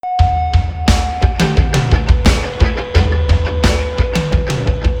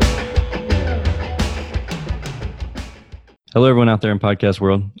Hello, everyone out there in podcast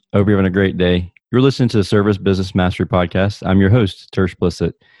world. I hope you're having a great day. You're listening to the Service Business Mastery Podcast. I'm your host, Tersh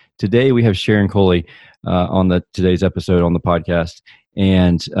Blissett. Today, we have Sharon Cully on today's episode on the podcast,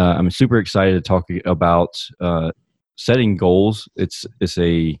 and I'm super excited to talk about setting goals. It's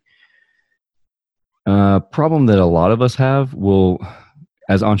a problem that a lot of us have.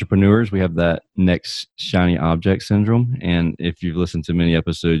 As entrepreneurs, we have that next shiny object syndrome. And if you've listened to many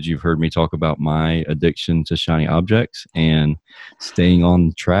episodes, you've heard me talk about my addiction to shiny objects and staying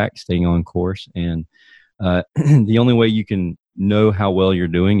on track, staying on course. And the only way you can know how well you're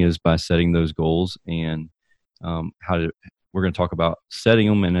doing is by setting those goals and we're going to talk about setting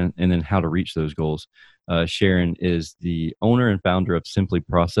them and then how to reach those goals. Sharon is the owner and founder of Simply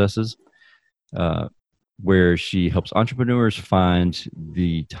Processes, where she helps entrepreneurs find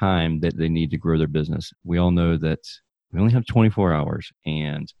the time that they need to grow their business. We all know that we only have 24 hours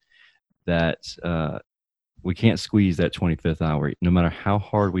and that we can't squeeze that 25th hour. No matter how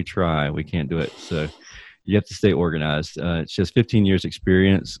hard we try, we can't do it. So you have to stay organized. She has 15 years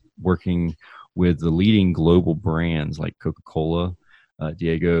experience working with the leading global brands like Coca-Cola,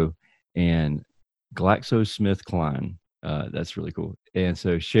 Diego, and GlaxoSmithKline. That's really cool. And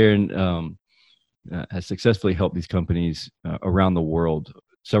so Sharon has successfully helped these companies around the world,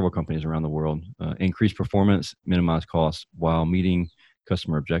 several companies around the world, increase performance, minimize costs while meeting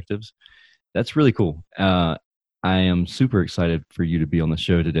customer objectives. That's really cool. I am super excited for you to be on the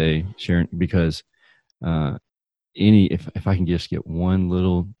show today, Sharon, because if I can just get one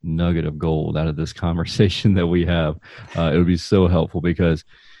little nugget of gold out of this conversation that we have, it would be so helpful because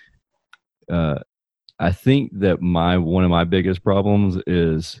I think that one of my biggest problems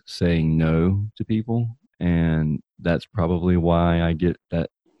is saying no to people, and that's probably why I get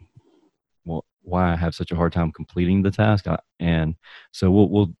that. Well, why I have such a hard time completing the task, and so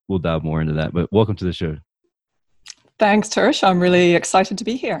we'll dive more into that. But welcome to the show. Thanks, Tersh. I'm really excited to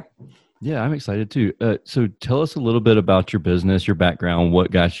be here. Yeah, I'm excited too. So tell us a little bit about your business, your background, what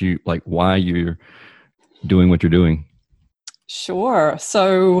got you, like, why you're doing what you're doing. Sure.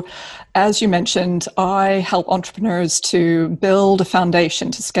 So, as you mentioned, I help entrepreneurs to build a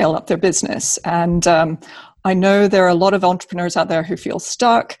foundation to scale up their business. And I know there are a lot of entrepreneurs out there who feel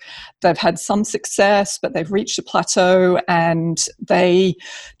stuck. They've had some success, but they've reached a plateau and they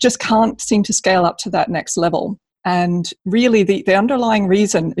just can't seem to scale up to that next level. And really, the underlying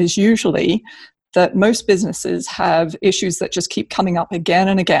reason is usually that most businesses have issues that just keep coming up again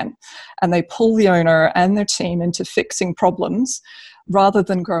and again, and they pull the owner and their team into fixing problems rather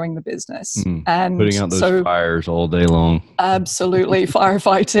than growing the business. And putting out those fires all day long. Absolutely,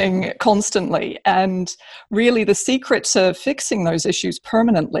 firefighting constantly. And really the secret to fixing those issues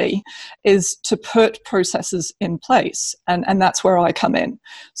permanently is to put processes in place. And that's where I come in.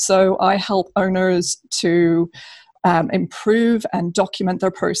 So I help owners to improve and document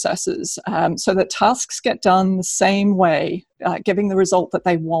their processes so that tasks get done the same way, giving the result that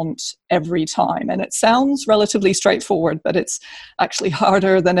they want every time. And it sounds relatively straightforward, but it's actually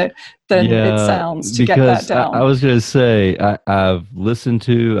harder than it sounds to get that down. I was going to say, I've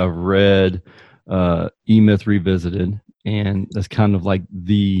read E-Myth Revisited, and that's kind of like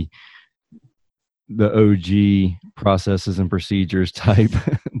the OG processes and procedures type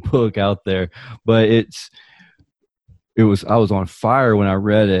book out there, but I was on fire when I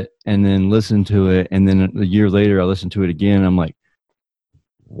read it and then listened to it. And then a year later, I listened to it again. And I'm like,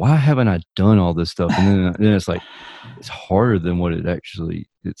 why haven't I done all this stuff? And then it's like, it's harder than what it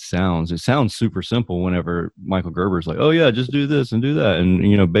sounds. It sounds super simple whenever Michael Gerber's like, oh yeah, just do this and do that.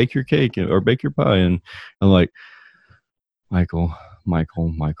 And, bake your cake or bake your pie. And I'm like, Michael, we're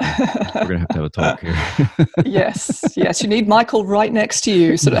going to have a talk here. Yes. You need Michael right next to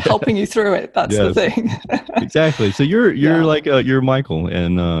you, sort of helping you through it. That's the thing. Exactly. So you're like, you're Michael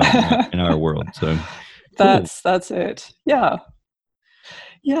in our world. So cool. That's it. Yeah.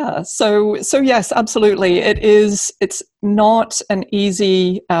 So yes, absolutely. It's not an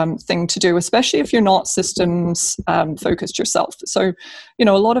easy thing to do, especially if you're not systems focused yourself. So,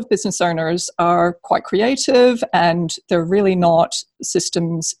 a lot of business owners are quite creative and they're really not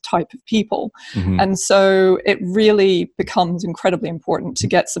systems type of people. Mm-hmm. And so it really becomes incredibly important to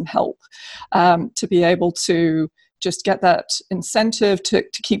get some help to be able to just get that incentive to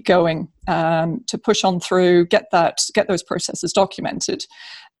keep going, to push on through, get those processes documented.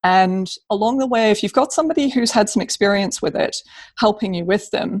 And along the way, if you've got somebody who's had some experience with it, helping you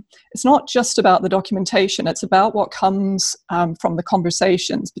with them, it's not just about the documentation, it's about what comes from the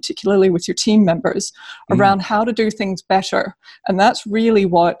conversations, particularly with your team members, around how to do things better. And that's really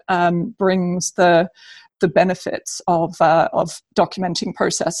what brings the benefits of documenting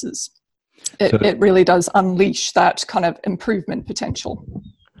processes. So, it really does unleash that kind of improvement potential.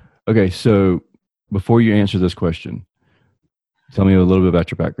 okay, so before you answer this question, tell me a little bit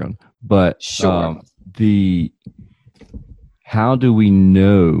about your background. But Sure. the how do we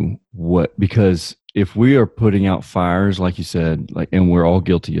know what? Because if we are putting out fires, like you said, like, and we're all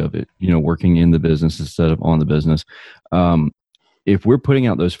guilty of it, working in the business instead of on the business. If we're putting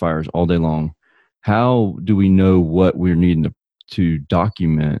out those fires all day long, how do we know what we're needing to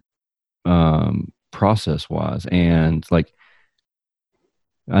document process wise? And like,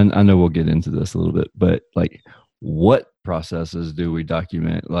 I know we'll get into this a little bit, but like, what processes do we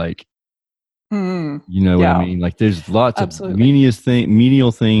document? Like, you know what I Yeah, mean? Like, there's lots of absolutely.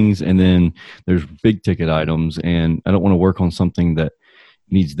 menial things, and then there's big ticket items. And I don't want to work on something that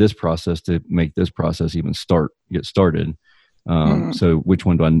needs this process to make this process even get started. So which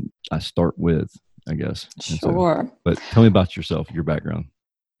one do I start with, I guess? And so, Sure. but tell me about yourself, your background.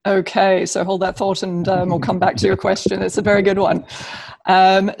 Okay, so hold that thought, and we'll come back to Yeah. your question. It's a very good one.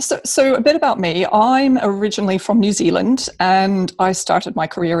 So a bit about me. I'm originally from New Zealand, and I started my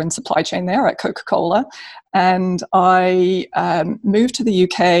career in supply chain there at Coca-Cola. And I moved to the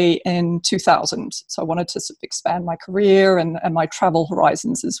UK in 2000. So I wanted to sort of expand my career and my travel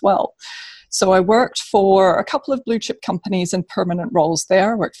horizons as well. So I worked for a couple of blue chip companies in permanent roles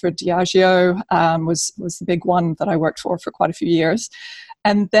there. I worked for Diageo, was the big one that I worked for quite a few years.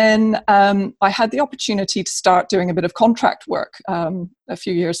 And then I had the opportunity to start doing a bit of contract work a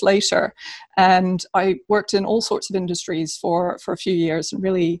few years later. And I worked in all sorts of industries for a few years and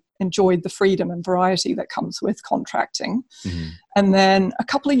really enjoyed the freedom and variety that comes with contracting. Mm-hmm. And then a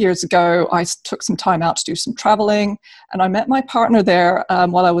couple of years ago, I took some time out to do some traveling. And I met my partner there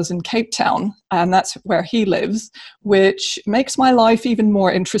while I was in Cape Town. And that's where he lives, which makes my life even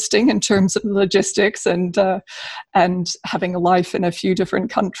more interesting in terms of logistics and having a life in a few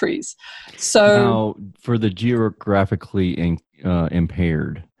different countries. So, Now, for the geographically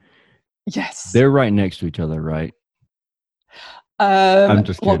impaired, yes. they're right next to each other, right? I'm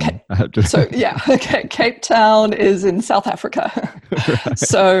just Well, kidding. so yeah, okay. Cape Town is in South Africa. Right.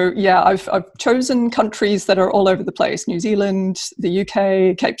 So yeah, I've chosen countries that are all over the place: New Zealand, the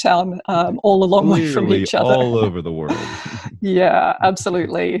UK, Cape Town, all a long way from Clearly each other. all over the world. Yeah,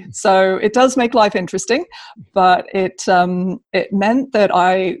 absolutely. So it does make life interesting, but it meant that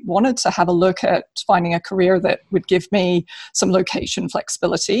I wanted to have a look at finding a career that would give me some location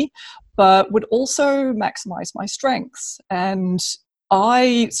flexibility, but would also maximize my strengths. And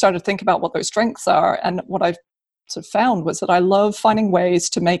I started to think about what those strengths are. And what I've sort of found was that I love finding ways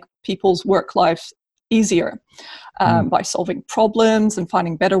to make people's work life easier by solving problems and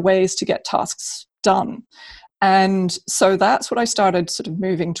finding better ways to get tasks done. And so that's what I started sort of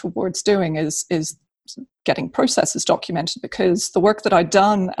moving towards doing is getting processes documented, because the work that I'd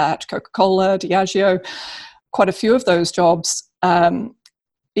done at Coca-Cola, Diageo, quite a few of those jobs,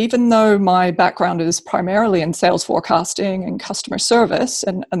 even though my background is primarily in sales forecasting and customer service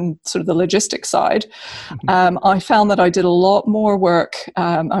and sort of the logistics side, I found that I did a lot more work.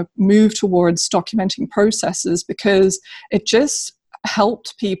 I moved towards documenting processes because it just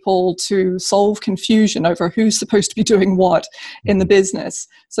helped people to solve confusion over who's supposed to be doing what in the business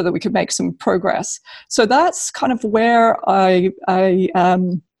so that we could make some progress. So that's kind of where I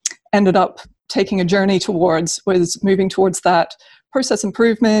ended up taking a journey towards, was moving towards that process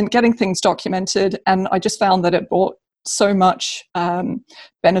improvement, getting things documented. And I just found that it brought so much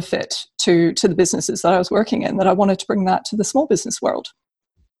benefit to the businesses that I was working in that I wanted to bring that to the small business world.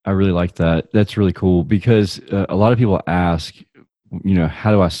 I really like that. That's really cool because a lot of people ask,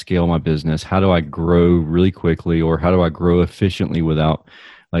 how do I scale my business? How do I grow really quickly, or how do I grow efficiently without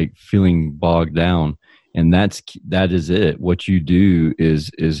like feeling bogged down? And that is it. What you do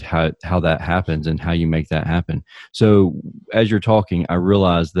is how that happens and how you make that happen. So as you're talking, I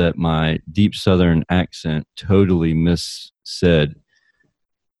realized that my deep Southern accent totally said.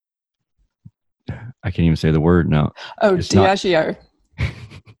 I can't even say the word now. Oh, It's not. Diageo.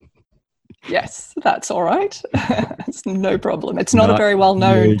 Yes, that's all right. It's no problem. It's not a Not very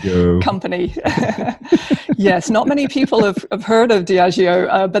well-known Diego. company. Yes, not many people have heard of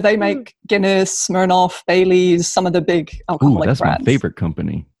Diageo, but they make Guinness, Smirnoff, Bailey's, some of the big Ooh, alcoholic that's my brands. favorite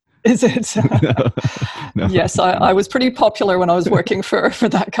company. Is it? No, Yes, I was pretty popular when I was working for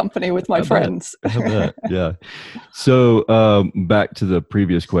that company with my I bet. friends. I bet. Yeah. So back to the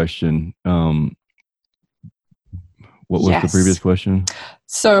previous question. What was the previous Yes. question?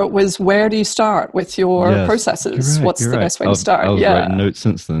 So it was, where do you start with your Yes, processes? What's You're the right. best way to I start? was writing Yeah. notes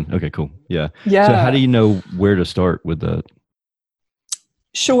since then. Okay, cool. Yeah. So how do Yeah. you know where to start with that?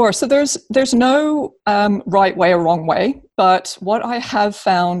 Sure. So there's no right way or wrong way, But what I have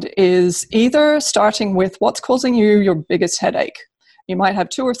found is either starting with what's causing you your biggest headache. You might have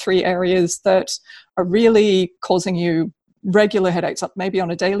 2 or 3 areas that are really causing you regular headaches, maybe on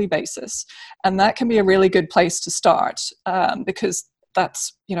a daily basis. And that can be a really good place to start, because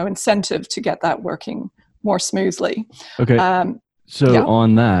that's, incentive to get that working more smoothly. Okay. So Yeah.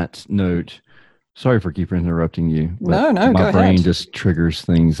 on that note, sorry for keep interrupting you, but No, my go brain ahead. just triggers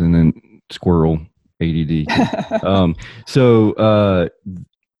things and then squirrel ADD. So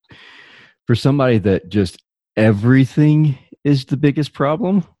for somebody that just everything is the biggest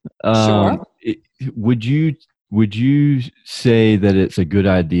problem, Sure. it, would you say that it's a good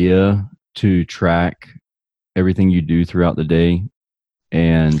idea to track everything you do throughout the day?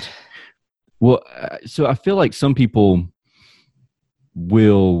 And so I feel like some people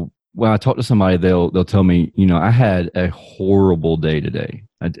will, when I talk to somebody, they'll tell me, I had a horrible day today.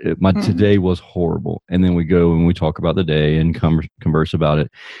 My Mm. today was horrible, and then we go and we talk about the day and converse about it,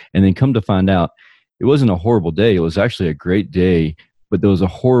 and then come to find out it wasn't a horrible day. It was actually a great day, but there was a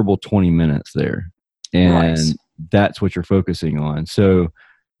horrible 20 minutes there, Right. and that's what you're focusing on. So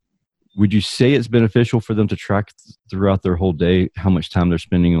would you say it's beneficial for them to track throughout their whole day how much time they're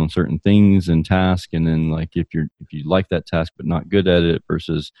spending on certain things and tasks, and then like if you like that task but not good at it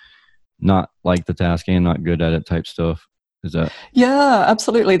versus not like the task and not good at it type stuff? Is that Yeah,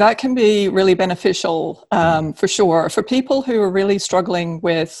 absolutely. That can be really beneficial, for sure. For people who are really struggling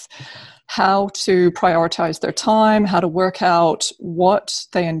with how to prioritize their time, how to work out what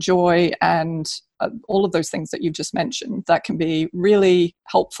they enjoy, and all of those things that you've just mentioned, that can be really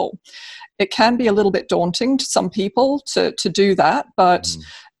helpful. It can be a little bit daunting to some people to do that, but Mhm.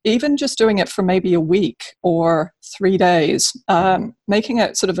 even just doing it for maybe a week or 3 days, making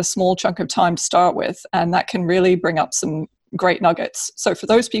it sort of a small chunk of time to start with, and that can really bring up some great nuggets. So for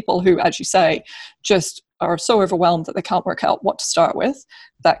those people who, as you say, just are so overwhelmed that they can't work out what to start with,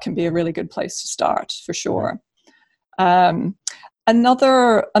 that can be a really good place to start for Okay. sure. Um,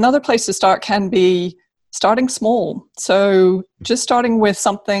 another place to start can be starting small. So just starting with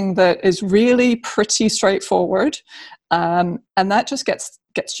something that is really pretty straightforward, and that just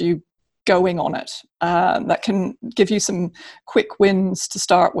gets you going on it. That can give you some quick wins to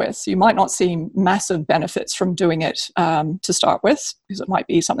start with. So you might not see massive benefits from doing it to start with, because it might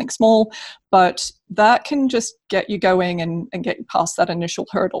be something small, but that can just get you going and get you past that initial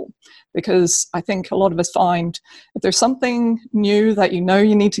hurdle. Because I think a lot of us find if there's something new that you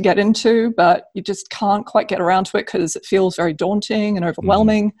need to get into, but you just can't quite get around to it because it feels very daunting and Mhm.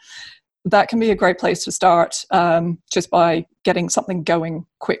 overwhelming, that can be a great place to start, just by getting something going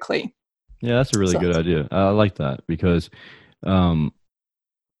quickly. Yeah, that's a really So, good idea. I like that because um,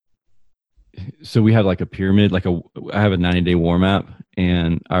 so we have like a pyramid, I have a 90-day warm app,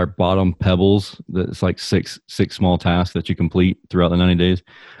 and our bottom pebbles, that's like six small tasks that you complete throughout the 90 days.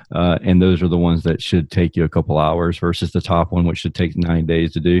 And those are the ones that should take you a couple hours versus the top one, which should take 90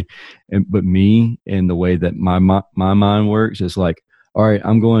 days to do. But me, and the way that my mind works is like, all right,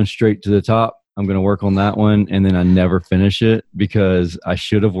 I'm going straight to the top. I'm going to work on that one. And then I never finish it because I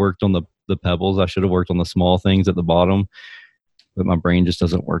should have worked on the pebbles. I should have worked on the small things at the bottom, but my brain just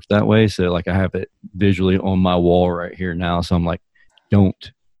doesn't work that way. So like I have it visually on my wall right here now. So I'm like,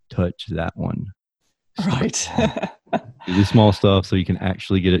 don't touch that one. Start right. there. Do the small stuff so you can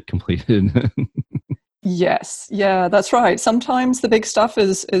actually get it completed. Yes, yeah, that's right. Sometimes the big stuff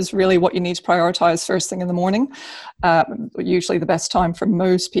is really what you need to prioritize first thing in the morning. Usually the best time for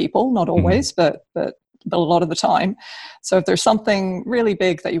most people, not Mhm. always, but a lot of the time. So if there's something really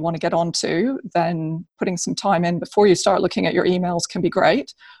big that you want to get onto, then putting some time in before you start looking at your emails can be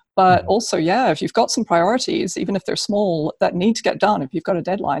great. But Mhm. also, yeah, if you've got some priorities, even if they're small, that need to get done, if you've got a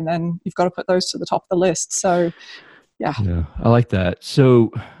deadline, then you've got to put those to the top of the list. So, yeah. Yeah, I like that.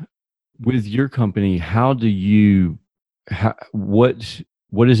 So with your company, how do you how, what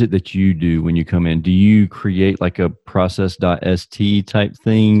is it that you do when you come in? Do you create like a process.st type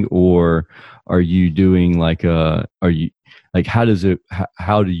thing, or are you doing like are you like how does it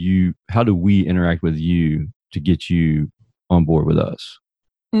how do we interact with you to get you on board with us?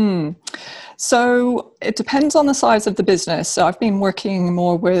 Mm. So it depends on the size of the business. So I've been working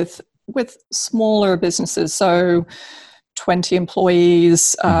more with smaller businesses, so 20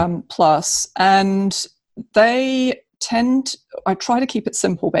 employees Mhm. plus, and they tend. I try to keep it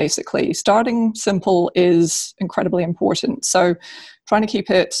simple. Basically, starting simple is incredibly important. So trying to keep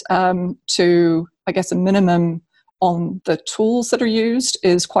it to, I guess, a minimum on the tools that are used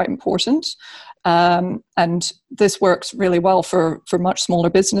is quite important. And this works really well for much smaller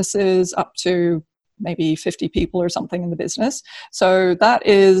businesses up to maybe 50 people or something in the business. So that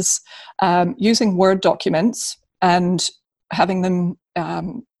is using Word documents and having them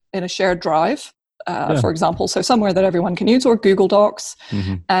in a shared drive, Yeah. for example, so somewhere that everyone can use, or Google Docs,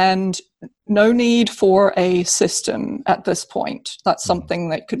 and no need for a system at this point. That's something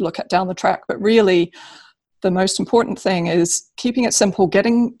that you could look at down the track, but really the most important thing is keeping it simple,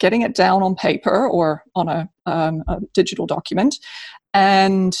 getting it down on paper or on a digital document,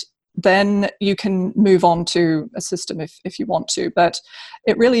 and then you can move on to a system if you want to. But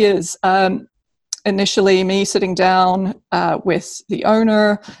it really is initially me sitting down with the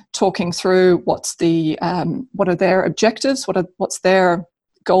owner, talking through what are their objectives, what's their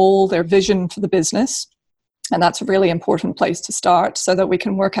goal, their vision for the business. And that's a really important place to start, so that we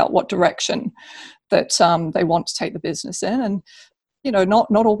can work out what direction that they want to take the business in. And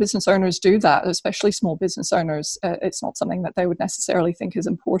not all business owners do that, especially small business owners. It's not something that they would necessarily think is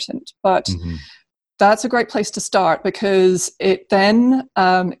important, but that's a great place to start, because it then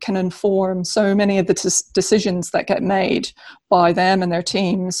can inform so many of the decisions that get made by them and their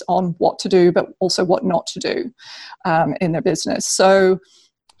teams on what to do, but also what not to do in their business. So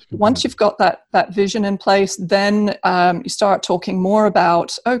once you've got that vision in place, then you start talking more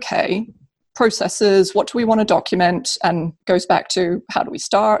about, okay, processes, what do we want to document, and goes back to how do we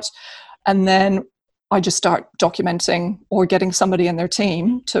start. And then I just start documenting, or getting somebody in their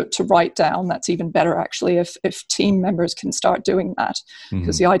team to write down. That's even better, actually, if team members can start doing that,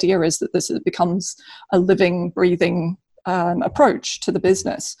 because the idea is that this becomes a living, breathing approach to the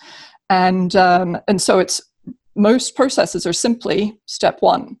business. And so it's, most processes are simply step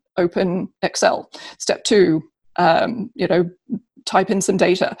 1, open Excel. Step 2, type in some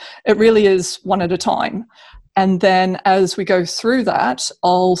data. It really is one at a time. And then as we go through that,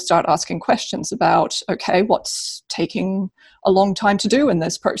 I'll start asking questions about, okay, what's taking a long time to do in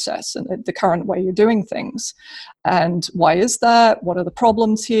this process and the current way you're doing things? And why is that? What are the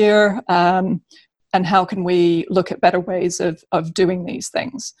problems here? And how can we look at better ways of doing these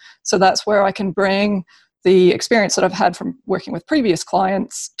things? So that's where I can bring the experience that I've had from working with previous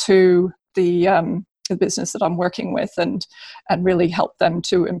clients to the business that I'm working with, and really help them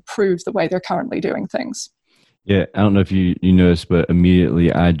to improve the way they're currently doing things. Yeah, I don't know if you noticed, but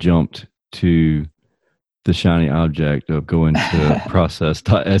immediately I jumped to the shiny object of going to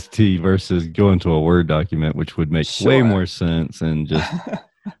process.st versus going to a Word document, which would make way more sense and just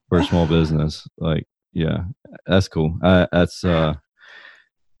for a small business. Like, yeah, that's cool. That's and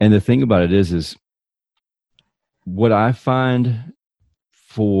the thing about it is what I find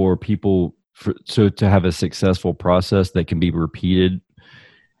for people, so to have a successful process that can be repeated,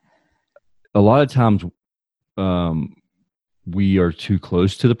 a lot of times we are too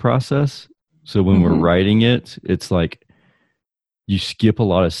close to the process. So when we're writing it, it's like you skip a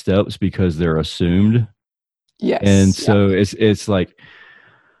lot of steps because they're assumed. Yes. And so it's like,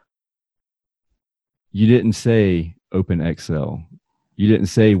 you didn't say open Excel. You didn't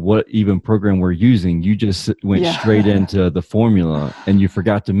say what even program we're using. You just went straight into the formula, and you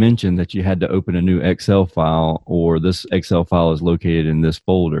forgot to mention that you had to open a new Excel file, or this Excel file is located in this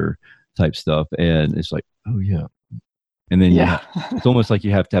folder type stuff. And it's like, oh yeah. And then it's almost like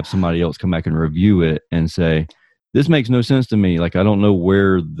you have to have somebody else come back and review it and say, this makes no sense to me. Like, I don't know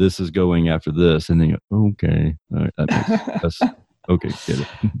where this is going after this. And then you go, okay, all right, that's okay, get it.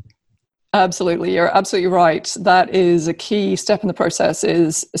 Absolutely. You're absolutely right. That is a key step in the process,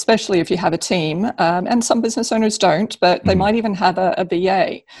 is especially if you have a team, and some business owners don't, but they might even have a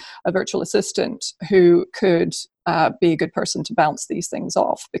VA, a virtual assistant, who could be a good person to bounce these things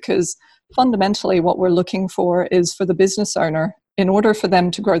off. Because fundamentally what we're looking for is for the business owner, in order for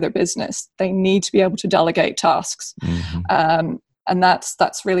them to grow their business, they need to be able to delegate tasks. And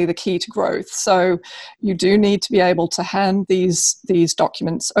that's really the key to growth. So you do need to be able to hand these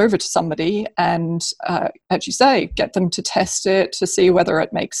documents over to somebody and, as you say, get them to test it to see whether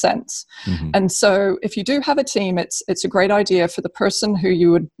it makes sense. And so if you do have a team, it's a great idea for the person who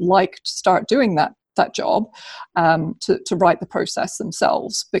you would like to start doing that job to write the process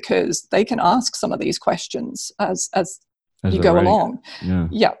themselves, because they can ask some of these questions as you go along.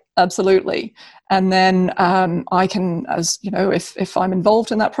 Yeah, absolutely. And then I can, as you know, if I'm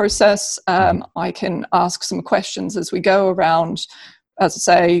involved in that process, I can ask some questions as we go around, as I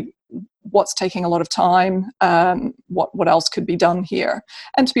say, what's taking a lot of time, what else could be done here.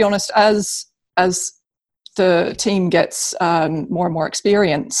 And to be honest, as the team gets more and more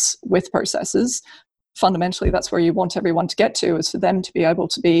experience with processes, fundamentally that's where you want everyone to get to, is for them to be able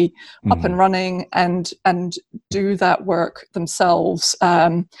to be up and running and do that work themselves,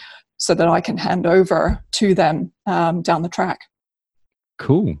 so that I can hand over to them down the track.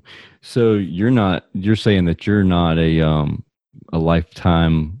 Cool. So you're saying that you're not a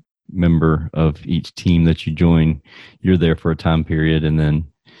lifetime member of each team that you join, you're there for a time period, and then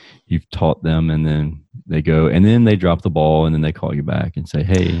you've taught them, and then they go, and then they drop the ball, and then they call you back and say,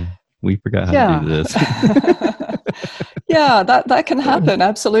 hey, we forgot how to do this. Yeah, that can happen,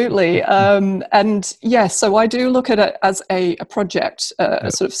 absolutely. And yes, so I do look at it as a project,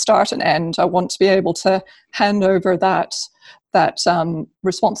 a sort of start and end. I want to be able to hand over that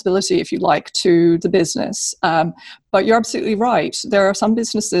responsibility, if you like, to the business. But you're absolutely right. There are some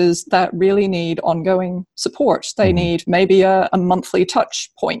businesses that really need ongoing support. They need maybe a monthly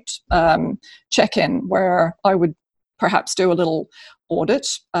touch point, check-in, where I would perhaps do a little audit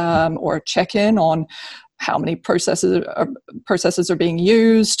or check-in on how many processes are being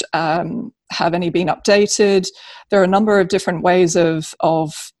used, have any been updated. There are a number of different ways of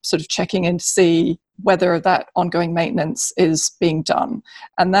sort of checking in to see whether that ongoing maintenance is being done.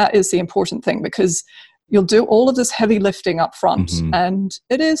 And that is the important thing, because you'll do all of this heavy lifting up front, and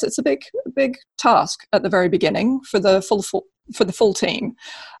it's a big task at the very beginning for the full team.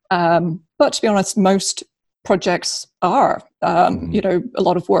 But to be honest, most projects are a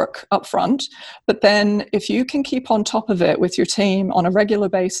lot of work up front, but then if you can keep on top of it with your team on a regular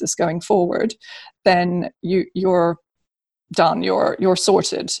basis going forward, then you're done, you're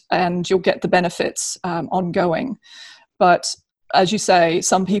sorted, and you'll get the benefits ongoing. But as you say,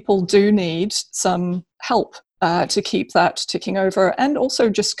 some people do need some help to keep that ticking over, and also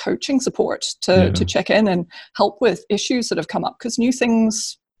just coaching support to check in and help with issues that have come up, because new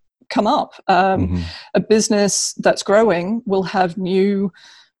things come up. A business that's growing will have new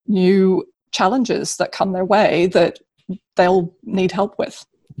challenges that come their way that they'll need help with.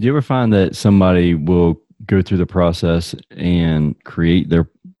 Do you ever find that somebody will go through the process and create their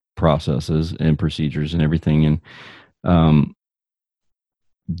processes and procedures and everything, and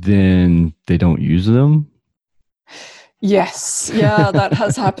then they don't use them? Yes, yeah, that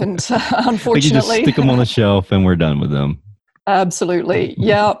has happened, unfortunately. Like you just stick them on the shelf and we're done with them. Absolutely.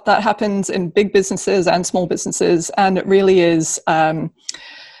 Yeah, that happens in big businesses and small businesses. And it really is,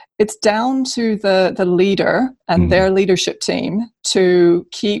 it's down to the leader and their leadership team to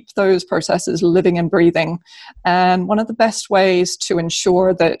keep those processes living and breathing. And one of the best ways to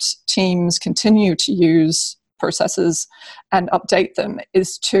ensure that teams continue to use processes and update them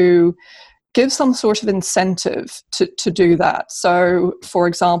is to give some sort of incentive to do that. So, for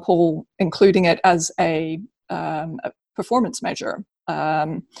example, including it as a performance measure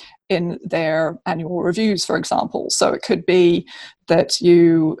in their annual reviews, for example. So it could be that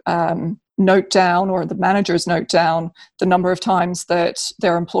you note down, or the managers note down, the number of times that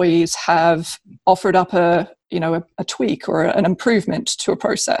their employees have offered up a tweak or an improvement to a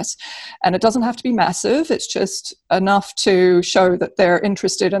process. And it doesn't have to be massive. It's just enough to show that they're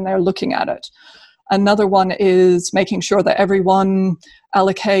interested and they're looking at it. Another one is making sure that everyone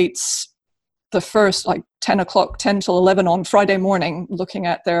allocates the first 10 till 11 on Friday morning, looking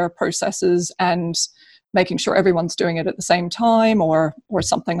at their processes and making sure everyone's doing it at the same time, or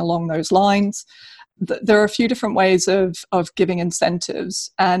something along those lines. There are a few different ways of giving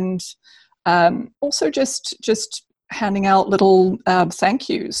incentives, and also just handing out little thank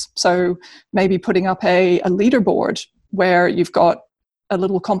yous. So maybe putting up a leaderboard where you've got a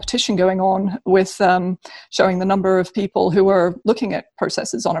little competition going on with showing the number of people who are looking at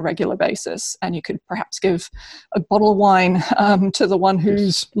processes on a regular basis. And you could perhaps give a bottle of wine to the one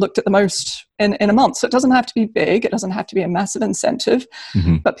who's looked at the most in a month. So it doesn't have to be big. It doesn't have to be a massive incentive,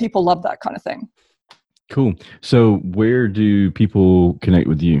 but people love that kind of thing. Cool. So where do people connect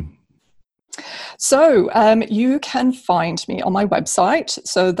with you? So you can find me on my website.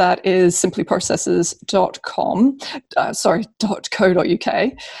 So that is simplyprocesses.com.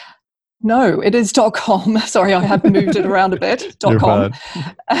 .co.uk. No, it is .com. Sorry, I have moved it around a bit. .com.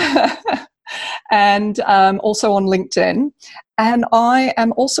 And also on LinkedIn. And I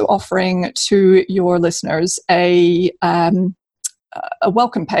am also offering to your listeners a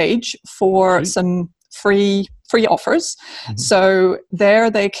welcome page for some free offers. So there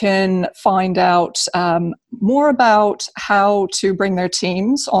they can find out more about how to bring their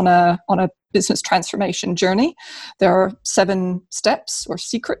teams on a business transformation journey. There are 7 steps or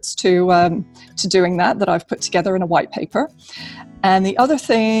secrets to doing that I've put together in a white paper. And the other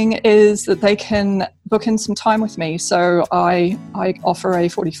thing is that they can book in some time with me. So I offer a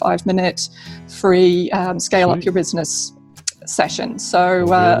 45-minute free scale up your business session. So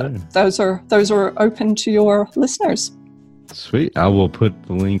those are open to your listeners. Sweet. I will put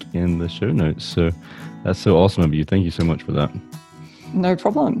the link in the show notes. So that's so awesome of you. Thank you so much for that. No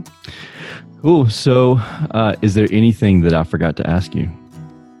problem. Cool. So is there anything that I forgot to ask you?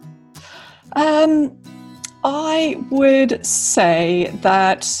 I would say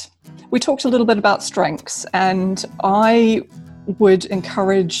that we talked a little bit about strengths, and I would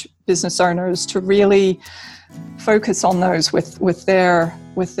encourage business owners to really focus on those with their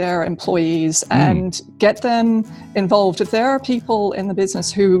employees and get them involved. If there are people in the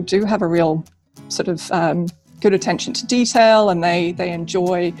business who do have a real sort of good attention to detail and they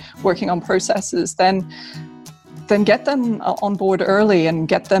enjoy working on processes, then get them on board early and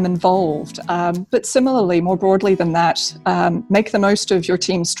get them involved. But similarly, more broadly than that, make the most of your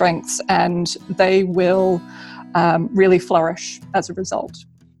team's strengths and they will really flourish as a result.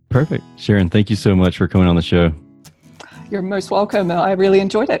 Perfect. Sharon, thank you so much for coming on the show. You're most welcome. I really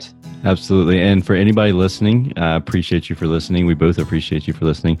enjoyed it. Absolutely. And for anybody listening, I appreciate you for listening. We both appreciate you for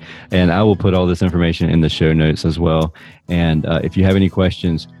listening. And I will put all this information in the show notes as well. And if you have any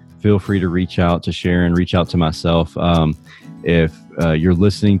questions, feel free to reach out to Sharon, reach out to myself. If you're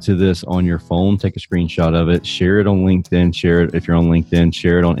listening to this on your phone, take a screenshot of it, share it on LinkedIn, share it if you're on LinkedIn,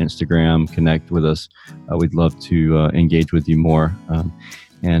 share it on Instagram, connect with us. We'd love to engage with you more.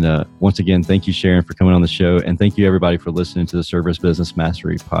 And once again, thank you, Sharon, for coming on the show. And thank you, everybody, for listening to the Service Business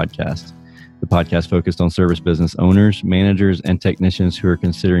Mastery Podcast. The podcast focused on service business owners, managers, and technicians who are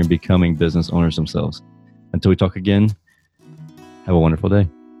considering becoming business owners themselves. Until we talk again, have a wonderful day.